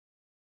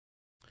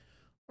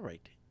All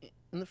right,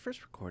 in the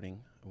first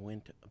recording, I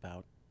went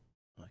about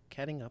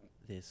cutting up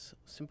this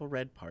simple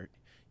red part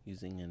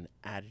using an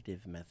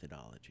additive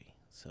methodology.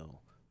 So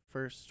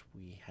first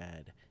we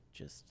had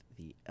just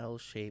the L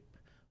shape,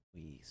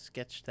 we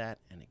sketched that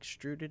and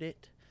extruded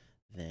it.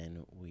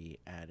 Then we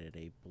added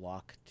a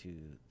block to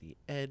the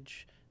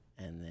edge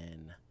and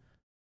then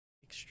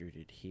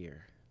extruded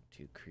here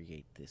to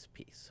create this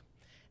piece.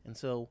 And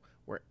so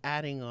we're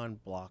adding on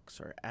blocks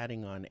or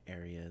adding on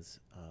areas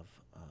of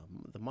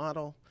the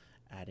model,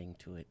 adding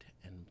to it,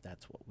 and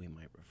that's what we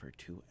might refer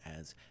to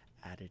as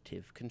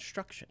additive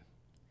construction.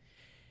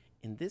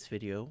 In this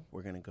video,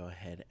 we're going to go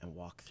ahead and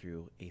walk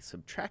through a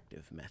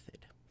subtractive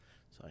method.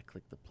 So I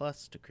click the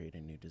plus to create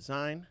a new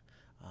design.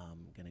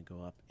 I'm going to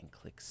go up and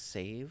click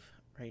Save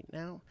right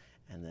now,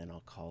 and then I'll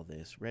call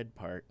this red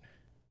part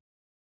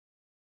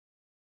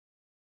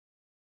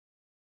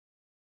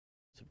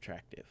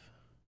Subtractive.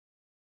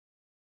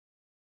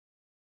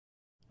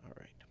 All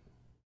right,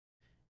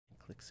 and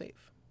click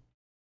Save.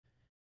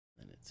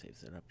 Then it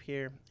saves it up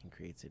here and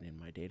creates it in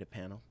my data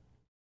panel.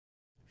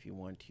 If you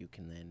want, you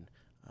can then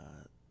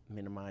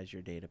minimize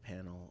your data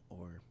panel,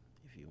 or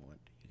if you want,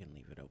 you can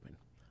leave it open.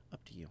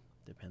 Up to you.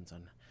 Depends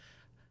on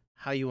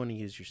how you want to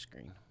use your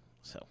screen.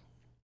 So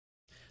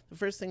the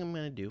first thing I'm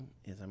going to do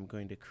is I'm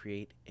going to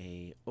create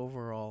a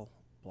overall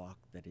block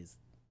that is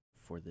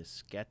for this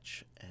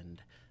sketch,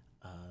 and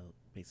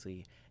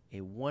basically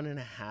a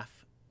 1.5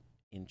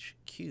 inch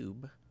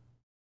cube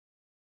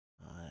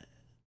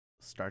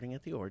starting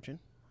at the origin.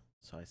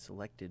 So I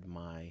selected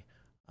my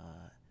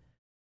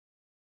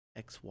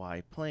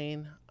XY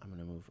plane. I'm going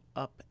to move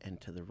up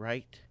and to the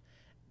right,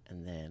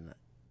 and then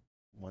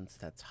once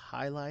that's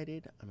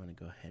highlighted, I'm going to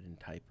go ahead and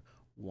type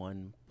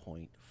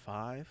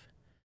 1.5.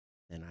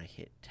 Then I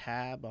hit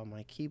Tab on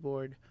my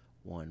keyboard,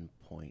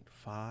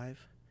 1.5,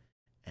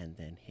 and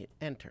then hit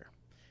Enter.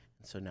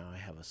 And so now I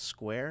have a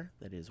square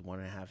that is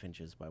 1.5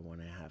 inches by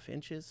 1.5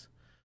 inches.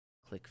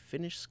 Click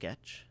Finish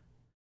Sketch.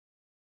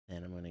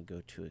 Then I'm going to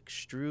go to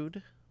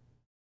Extrude.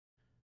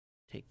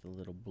 Take the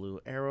little blue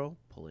arrow,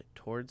 pull it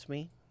towards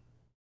me,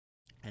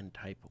 and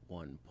type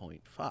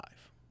 1.5.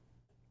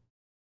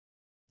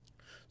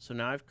 So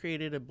now I've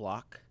created a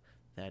block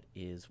that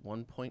is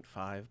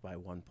 1.5 by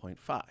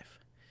 1.5.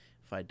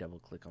 If I double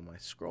click on my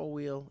scroll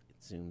wheel, it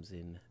zooms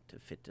in to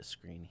fit to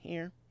screen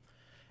here.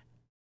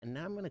 And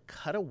now I'm going to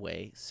cut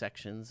away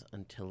sections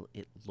until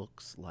it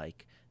looks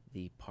like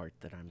the part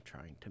that I'm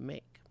trying to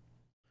make.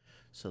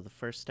 So the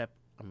first step,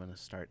 I'm going to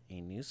start a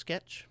new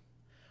sketch.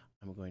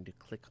 I'm going to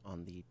click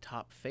on the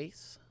top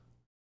face,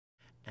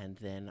 and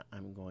then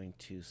I'm going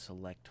to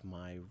select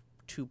my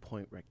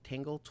 2-point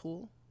rectangle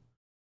tool,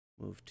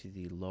 move to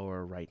the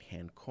lower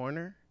right-hand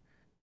corner,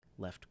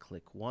 left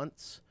click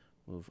once,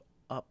 move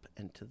up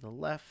and to the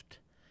left,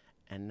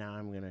 and now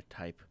I'm going to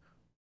type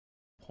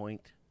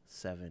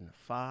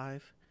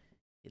 0.75,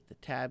 hit the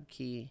tab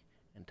key,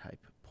 and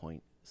type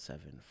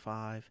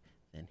 0.75,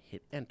 then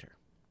hit enter.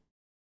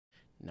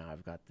 Now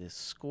I've got this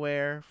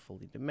square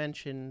fully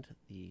dimensioned.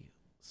 The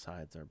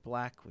sides are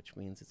black, which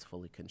means it's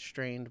fully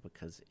constrained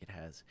because it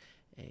has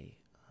a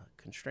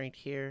constraint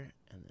here,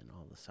 and then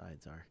all the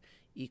sides are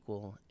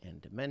equal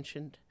and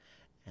dimensioned,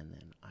 and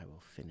then I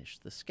will finish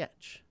the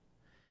sketch.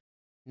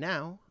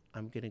 Now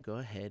I'm going to go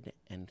ahead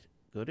and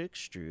go to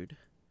Extrude,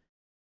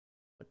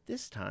 but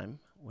this time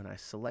when I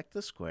select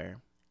the square,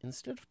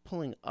 instead of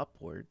pulling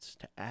upwards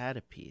to add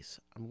a piece,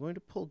 I'm going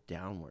to pull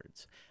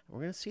downwards, and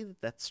we're going to see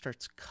that that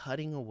starts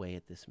cutting away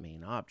at this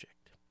main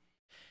object.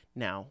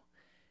 Now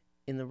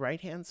in the right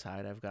hand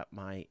side, I've got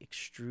my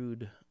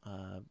extrude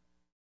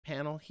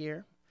panel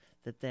here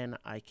that then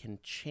I can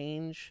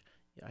change.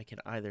 I can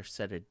either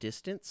set a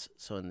distance.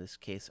 So in this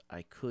case,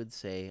 I could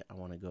say I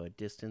want to go a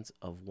distance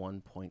of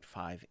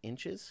 1.5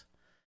 inches,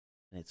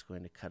 and it's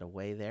going to cut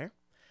away there.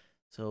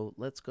 So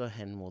let's go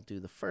ahead and we'll do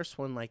the first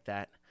one like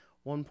that.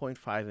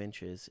 1.5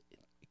 inches, it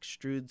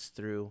extrudes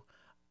through.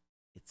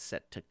 It's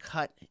set to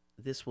cut.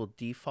 This will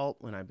default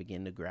when I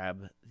begin to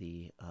grab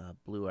the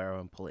blue arrow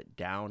and pull it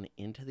down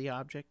into the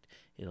object.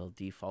 It'll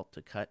default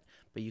to cut,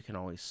 but you can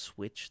always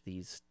switch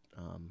these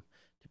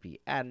to be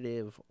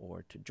additive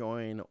or to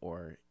join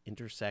or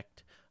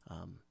intersect.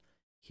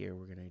 Here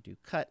we're going to do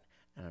cut,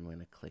 and I'm going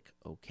to click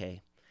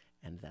OK,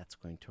 and that's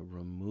going to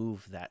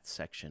remove that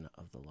section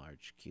of the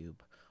large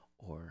cube,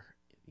 or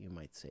you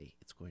might say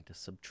it's going to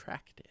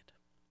subtract it.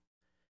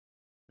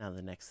 Now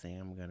the next thing,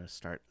 I'm going to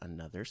start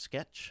another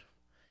sketch.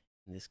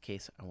 In this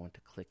case, I want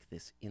to click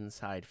this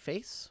inside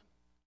face.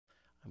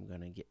 I'm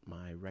going to get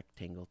my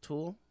rectangle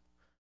tool,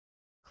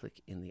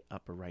 click in the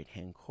upper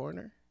right-hand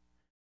corner,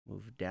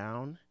 move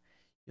down.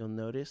 You'll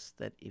notice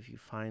that if you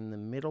find the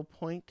middle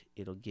point,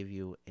 it'll give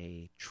you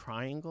a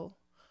triangle.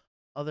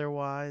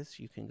 Otherwise,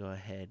 you can go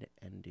ahead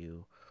and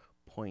do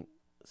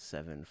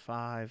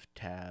 0.75,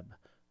 tab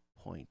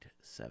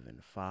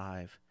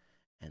 0.75,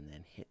 and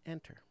then hit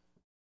enter.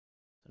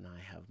 So now I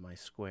have my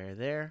square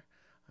there.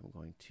 I'm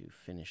going to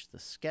finish the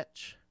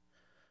sketch.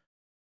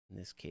 In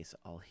this case,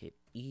 I'll hit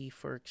E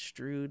for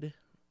extrude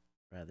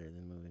rather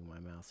than moving my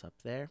mouse up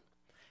there.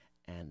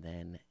 And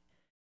then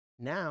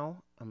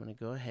Now I'm going to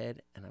go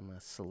ahead and I'm going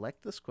to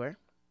select the square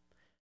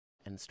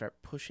and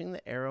start pushing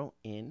the arrow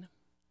in.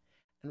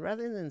 And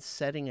rather than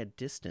setting a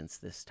distance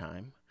this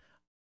time,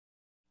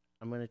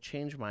 I'm going to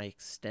change my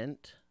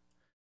extent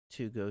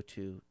to go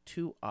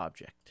to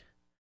object.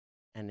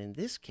 And in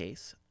this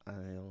case,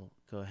 I'll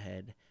go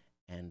ahead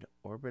and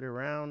orbit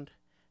around,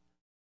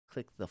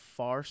 click the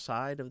far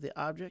side of the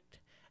object,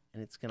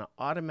 and it's going to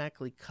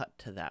automatically cut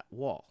to that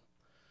wall.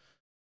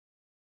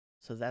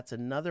 So that's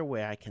another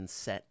way I can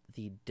set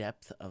the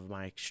depth of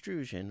my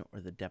extrusion or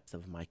the depth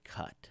of my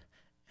cut.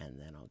 And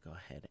then I'll go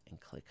ahead and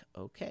click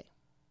OK.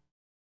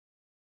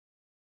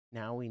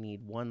 Now we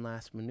need one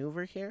last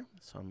maneuver here.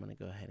 So I'm going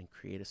to go ahead and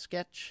create a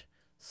sketch,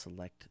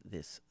 select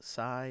this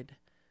side,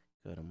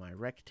 go to my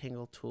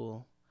rectangle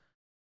tool,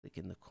 click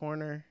in the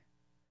corner,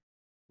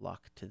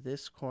 lock to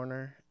this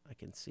corner. I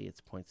can see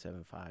it's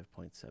 0.75,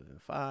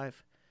 0.75.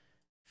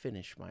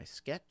 Finish my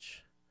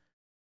sketch.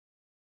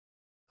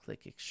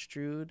 Click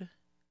extrude,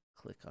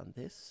 click on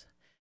this.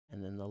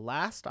 And then the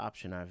last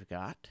option I've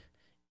got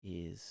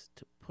is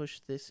to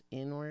push this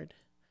inward,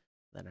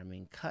 that I'm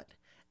in cut.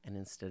 And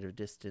instead of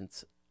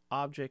distance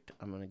object,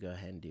 I'm going to go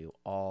ahead and do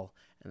all.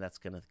 And that's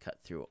going to cut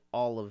through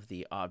all of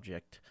the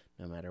object,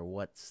 no matter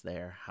what's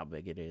there, how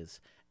big it is.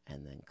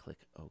 And then click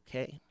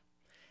OK.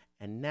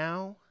 And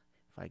now,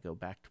 if I go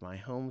back to my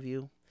home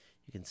view,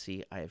 you can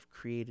see I have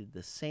created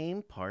the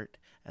same part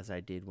as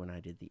I did when I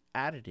did the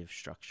additive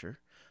structure,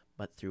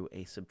 but through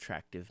a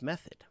subtractive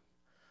method.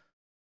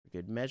 For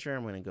good measure,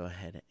 I'm going to go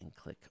ahead and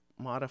click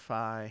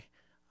Modify,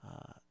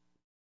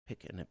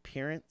 pick an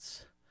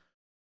appearance.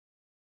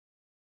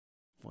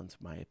 Once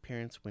my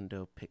appearance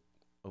window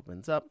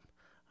opens up,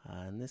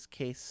 in this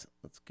case,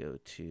 let's go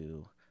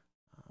to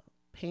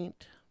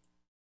Paint,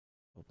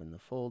 open the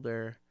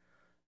folder,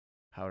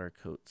 Powder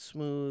Coat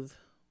Smooth.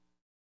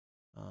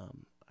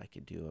 I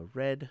could do a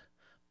red,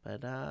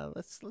 but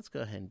let's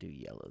go ahead and do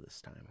yellow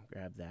this time.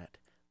 Grab that,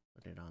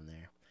 put it on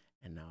there,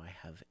 and now I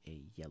have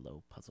a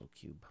yellow puzzle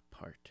cube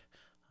part,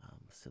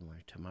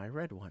 similar to my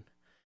red one.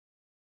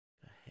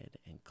 Go ahead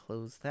and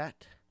close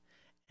that,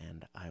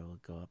 and I will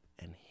go up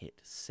and hit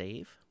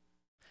Save.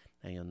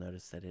 Now you'll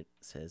notice that it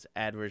says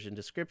Add Version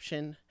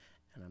Description,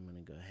 and I'm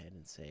going to go ahead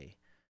and say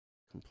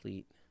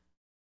Complete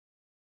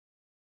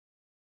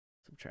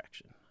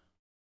Subtraction.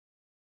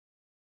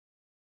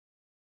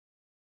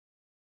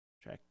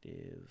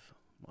 Subtractive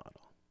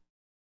model.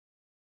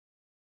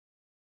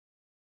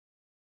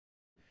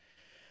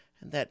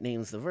 And that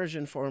names the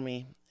version for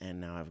me,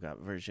 and now I've got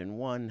version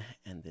 1,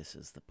 and this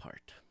is the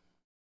part.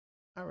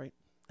 All right,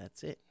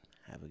 that's it.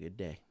 Have a good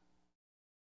day.